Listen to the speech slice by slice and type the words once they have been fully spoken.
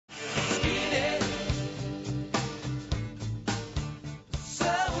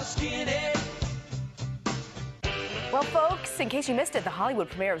Well, folks, in case you missed it, the Hollywood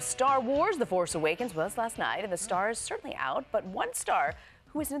premiere of Star Wars: The Force Awakens was last night, and the star is certainly out, but one star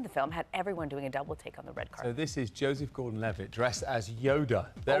who isn't in the film had everyone doing a double take on the red carpet. So this is Joseph Gordon-Levitt dressed as Yoda.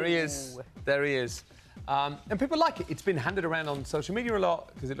 There he is. There he is. And people like it. It's been handed around on social media a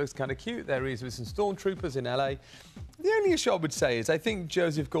lot because it looks kind of cute. There he is with some stormtroopers in LA. The only issue I would say is I think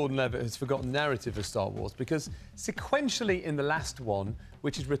Joseph Gordon-Levitt has forgotten narrative of Star Wars because sequentially in the last one,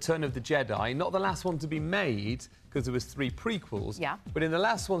 which is Return of the Jedi, not the last one to be made because there was 3 prequels. Yeah. But in the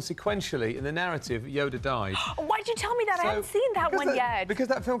last one, sequentially, in the narrative, Yoda died. Why'd you tell me that? I haven't seen that one yet. Because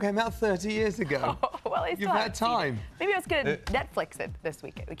that film came out 30 years ago. Oh, well, I still You've had time. Maybe I was going to Netflix it this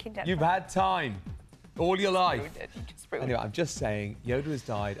weekend. We can Netflix. You've had time. All your life. Anyway, I'm just saying, Yoda has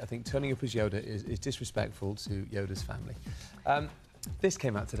died. I think turning up as Yoda is disrespectful to Yoda's family. This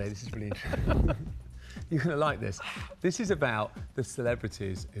came out today. This is really interesting. You're going to like this. This is about the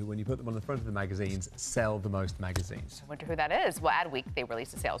celebrities who, when you put them on the front of the magazines, sell the most magazines. I wonder who that is. Well, Adweek, they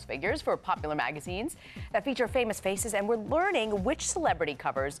released the sales figures for popular magazines that feature famous faces, and we're learning which celebrity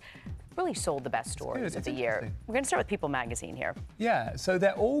covers really sold the best stories of the year. We're going to start with People magazine here. Yeah, so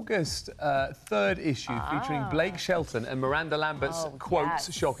their August 3rd issue featuring Blake Shelton and Miranda Lambert's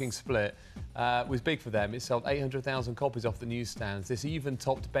quotes shocking split was big for them. It sold 800,000 copies off the newsstands. This even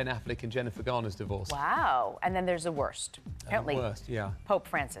topped Ben Affleck and Jennifer Garner's divorce. Wow. And then there's the worst. Apparently, Pope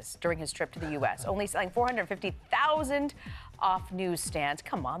Francis, during his trip to the U.S., only selling 450,000 off newsstands.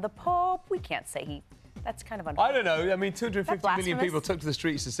 Come on, the Pope. We can't say he... That's kind of unfair. I don't know. I mean, 250 million people took to the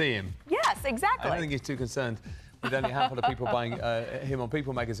streets to see him. Yes, exactly. I don't think he's too concerned with only a handful of people buying him on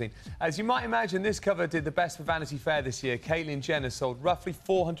People magazine. As you might imagine, this cover did the best for Vanity Fair this year. Caitlyn Jenner sold roughly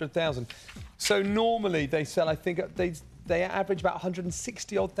 400,000. So normally they sell, I think, they average about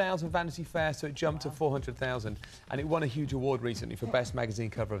 160-odd thousand Vanity Fair, so it jumped to 400,000. And it won a huge award recently for Best Magazine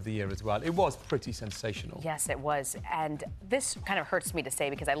Cover of the Year as well. It was pretty sensational. Yes, it was. And this kind of hurts me to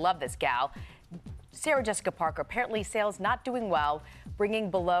say because I love this gal. Sarah Jessica Parker, apparently sales not doing well,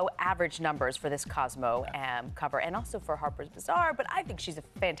 bringing below average numbers for this Cosmo cover and also for Harper's Bazaar, but I think she's a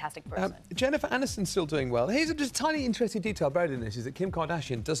fantastic person. Jennifer Aniston's still doing well. Here's just a tiny interesting detail buried in this is that Kim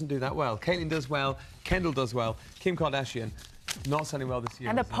Kardashian doesn't do that well. Caitlyn does well, Kendall does well, Kim Kardashian not selling well this year.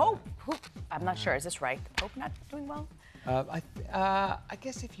 And the Pope, I'm not sure, is this right? The Pope not doing well? I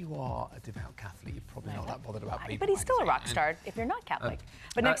guess if you are a devout Catholic, you're probably not that bothered about people. But he's still a rock star if you're not Catholic.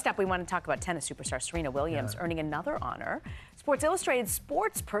 But next up, we want to talk about tennis superstar Serena Williams earning another honor, Sports Illustrated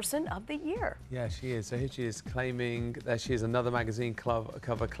Sports Person of the Year. Yeah, she is. So here she is claiming, there she is, another magazine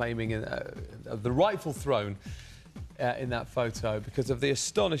cover claiming the rightful throne in that photo because of the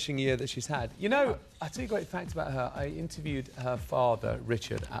astonishing year that she's had. You know, I'll tell you a great fact about her. I interviewed her father,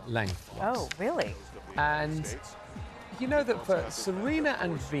 Richard, at length once. Oh, really? And you know that for Serena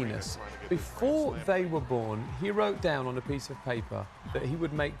and Venus, before they were born, he wrote down on a piece of paper that he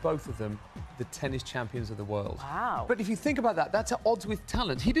would make both of them the tennis champions of the world. Wow. But if you think about that, that's at odds with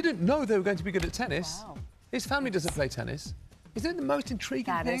talent. He didn't know they were going to be good at tennis. Wow. His family doesn't play tennis. Isn't it the most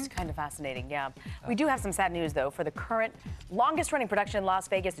intriguing thing? That is kind of fascinating, yeah. We do have some sad news, though. For the current longest-running production in Las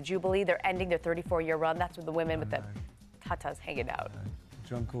Vegas, the Jubilee, they're ending their 34-year run. That's with the women with the tatas hanging out.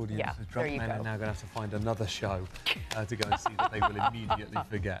 Drunk audience, Yeah, the drunk men are now going to have to find another show to go and see that they will immediately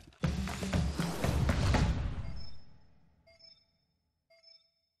forget.